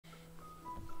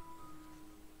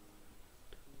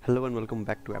Hello and welcome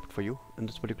back to Apt for You. In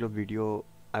this particular video,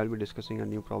 I will be discussing a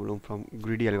new problem from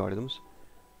greedy algorithms,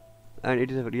 and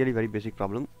it is a really very basic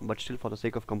problem, but still for the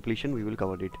sake of completion we will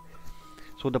cover it.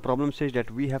 So the problem says that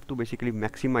we have to basically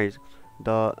maximize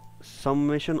the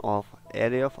summation of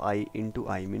array of I into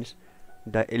I, means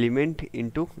the element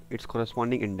into its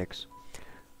corresponding index.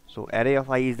 So array of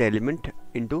I is the element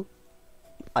into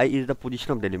I is the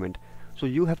position of the element. So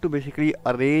you have to basically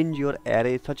arrange your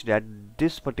array such that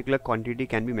this particular quantity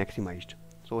can be maximized.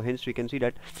 So hence we can see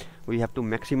that we have to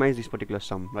maximize this particular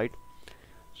sum, right?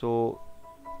 So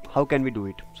how can we do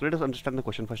it? So let us understand the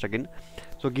question first again.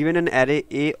 So given an array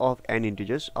A of n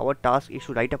integers, our task is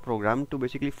to write a program to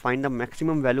basically find the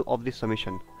maximum value of this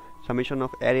summation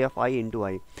of array of I into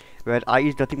I, where I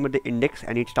is nothing but the index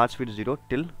and it starts with 0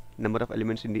 till number of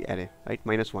elements in the array, right?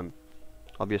 -1.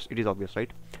 It is obvious,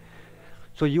 right?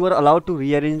 So you are allowed to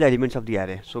rearrange the elements of the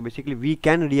array. So basically we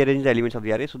can rearrange the elements of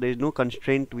the array, so there is no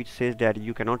constraint which says that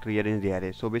you cannot rearrange the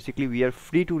array. So basically we are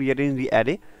free to rearrange the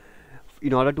array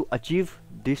in order to achieve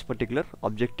this particular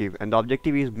objective, and the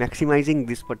objective is maximizing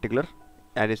this particular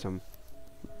array sum,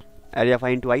 array of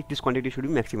I into I. This quantity should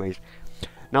be maximized.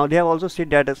 Now they have also said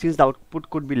that since the output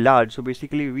could be large, so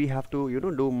basically we have to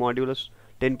do modulus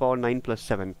 10 power 9 plus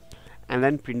 7 and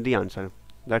then print the answer.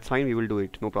 That's fine, we will do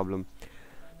it, no problem.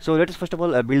 So let us first of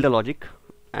all build the logic,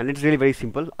 and it's really very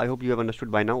simple. I hope you have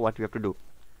understood by now what we have to do.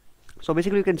 So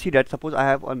basically you can see that suppose I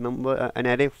have a number, an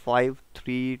array 5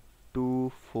 3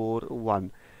 2 4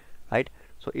 1, right?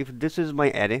 So if this is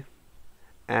my array,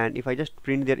 and if I just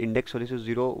print their index, so this is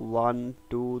 0 1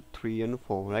 2 3 and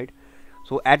 4, right?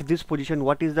 So at this position,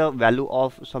 what is the value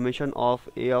of summation of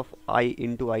a of I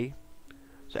into I?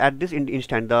 So at this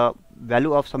instant, the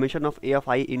value of summation of a of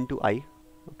I into I,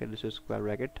 okay, this is square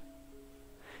bracket,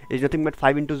 is nothing but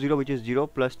 5 into 0, which is 0,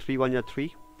 plus 3 1 is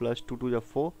 3, plus 2 2 is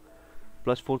 4,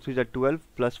 plus 4 3 is 12,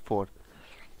 plus 4.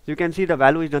 You can see the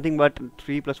value is nothing but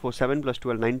 3 plus 4 7, plus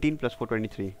 12 19, plus 4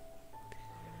 23.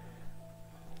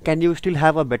 Can you still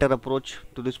have a better approach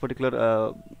to this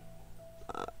particular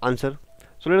answer?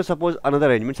 So let us suppose another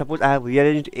arrangement. Suppose I have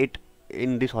rearranged it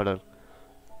in this order,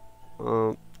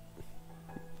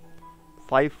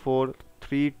 5 4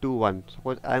 3 2 1.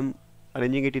 Suppose I am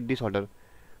arranging it in this order,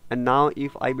 and now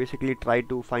if I basically try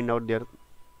to find out their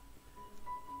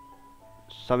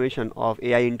summation of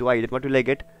ai into I, then what will I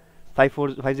get? 5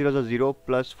 zeros are 0,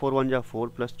 plus 4 1s are 4,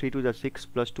 plus 3 2s are 6,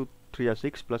 plus 2 3 are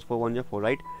 6, plus 4 1s are 4,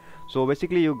 right? So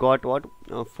basically you got what?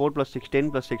 4 plus 6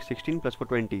 10, plus 6 16, plus 4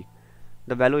 20.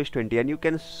 The value is 20, and you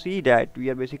can see that we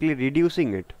are basically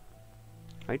reducing it,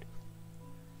 right?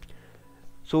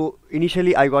 So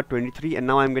initially I got 23 and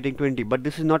now I am getting 20, but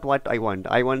this is not what I want.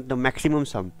 I want the maximum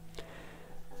sum.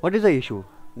 What is the issue?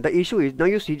 The issue is, now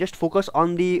you see, just focus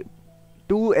on the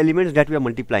two elements that we are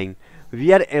multiplying.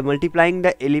 We are multiplying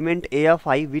the element a of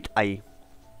I with I.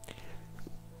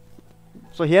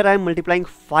 So here I am multiplying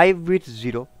 5 with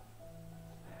 0.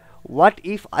 What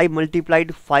if I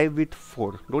multiplied 5 with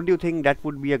 4? Don't you think that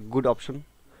would be a good option,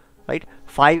 right?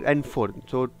 5 and 4,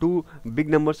 so two big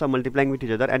numbers are multiplying with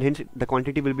each other, and hence the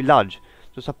quantity will be large.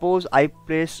 So suppose I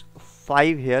place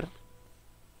 5 here,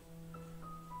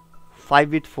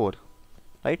 5 with 4,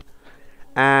 right?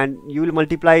 And you will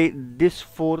multiply this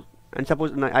 4, and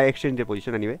suppose I exchange their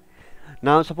position anyway.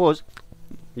 Now suppose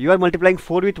you are multiplying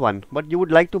 4 with 1, but you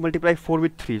would like to multiply 4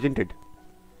 with 3, isn't it?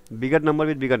 Bigger number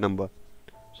with bigger number.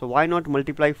 So why not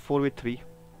multiply 4 with 3?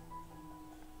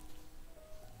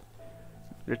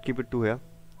 Let's keep it 2 here,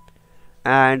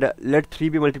 and let 3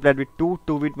 be multiplied with 2,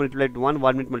 2 with multiplied with 1,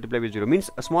 1 with multiplied with 0. Means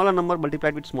a smaller number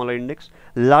multiplied with smaller index,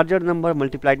 larger number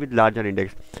multiplied with larger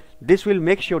index. This will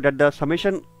make sure that the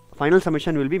summation, final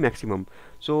summation, will be maximum.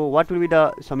 So what will be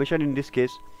the summation in this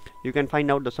case? You can find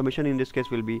out the summation in this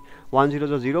case will be 1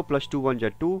 0 is 0, plus 2 1s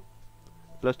are 2,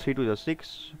 plus 3 2 is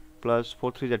 6, plus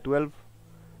 4 3 is 12,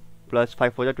 plus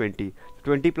 5 4 is 20.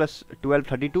 20 plus 12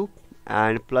 32,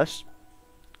 and plus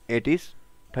 8 is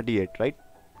 38, right?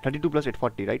 32 plus 8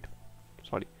 40, right?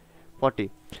 Sorry, 40.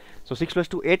 So 6 plus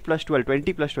 2 8, plus 12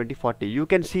 20, plus 20 40. You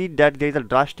can see that there is a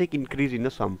drastic increase in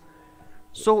the sum.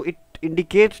 So it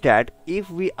indicates that if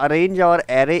we arrange our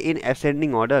array in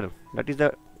ascending order, that is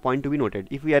the point to be noted.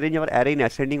 If we arrange our array in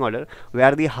ascending order,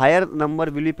 where the higher number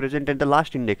will be present at the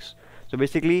last index, so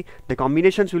basically the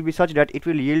combinations will be such that it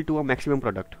will yield to a maximum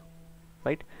product,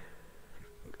 right?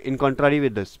 In contrary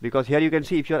with this, because here you can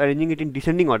see if you are arranging it in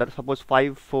descending order, suppose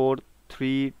 5 4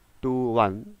 3 2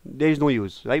 1, there is no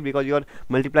use, right? Because you are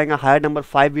multiplying a higher number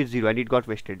 5 with 0 and it got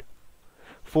wasted.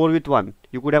 4 with 1,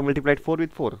 you could have multiplied 4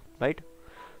 with 4, right?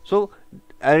 So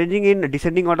arranging in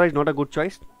descending order is not a good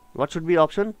choice. What should be the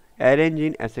option? Arrange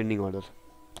in ascending order.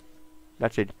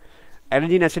 That's it.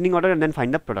 arrange in ascending order and then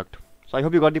find the product. So I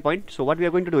hope you got the point. So what we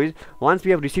are going to do is, once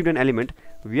we have received an element,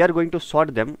 we are going to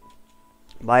sort them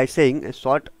by saying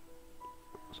sort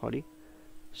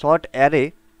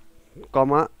array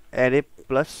comma array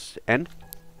plus n.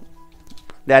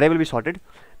 The array will be sorted.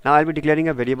 Now I'll be declaring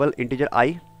a variable integer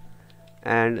I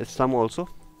and sum also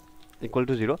equal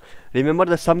to 0. Remember,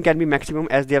 the sum can be maximum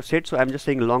as they have said, so I'm just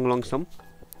saying long sum,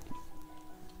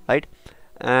 right?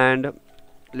 And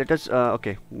let us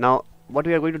okay, now what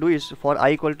we are going to do is, for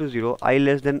I equal to 0, I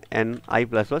less than n, I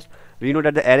plus plus, we know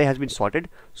that the array has been sorted,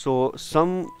 so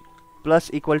sum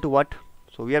plus equal to what?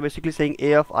 So we are basically saying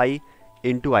a of I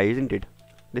into I, isn't it?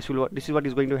 This is what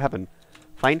is going to happen.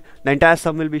 Fine, the entire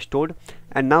sum will be stored,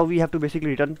 and now we have to basically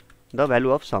return the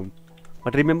value of sum.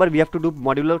 But remember, we have to do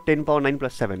modulo 10 power 9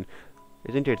 plus 7,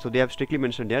 isn't it? So they have strictly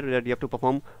mentioned here that you have to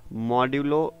perform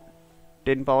modulo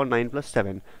 10 power 9 plus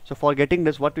 7. So for getting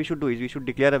this, what we should do is we should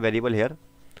declare a variable here.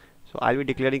 So I'll be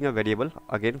declaring a variable,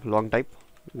 again long type,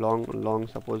 long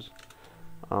suppose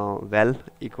val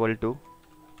equal to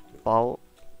power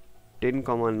 10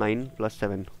 comma 9 plus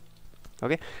 7.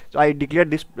 Okay, so I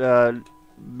declared this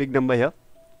big number here.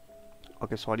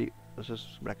 Okay, sorry, this is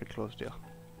bracket closed here.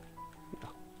 Yeah.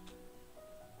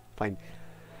 Fine.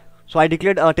 So I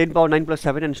declared 10 power 9 plus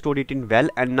 7 and stored it in val,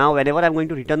 and now whenever I'm going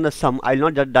to return the sum, I'll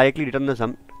not just directly return the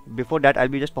sum. Before that, I'll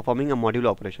be just performing a modulo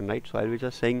operation, right? So I'll be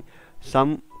just saying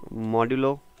sum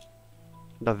modulo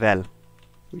the val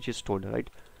which is stored, right?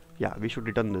 Yeah, we should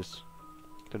return this.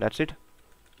 So that's it.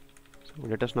 So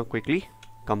let us now quickly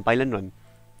compile and run.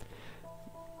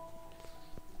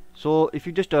 So if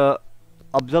you just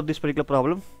observe this particular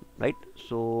problem, right?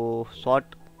 So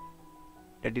sort,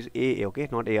 that is a, okay,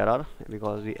 not arr,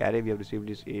 because the array we have received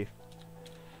is a.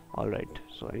 Alright,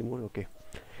 so I remove, okay.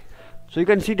 So you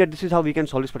can see that this is how we can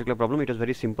solve this particular problem. It is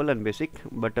very simple and basic,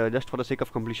 but just for the sake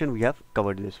of completion, we have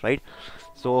covered this, right?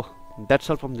 So that's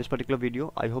all from this particular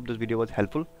video. I hope this video was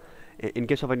helpful. In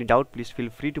case of any doubt, please feel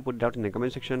free to put it out in the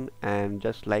comment section, and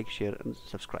just like, share and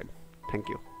subscribe. Thank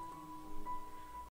you.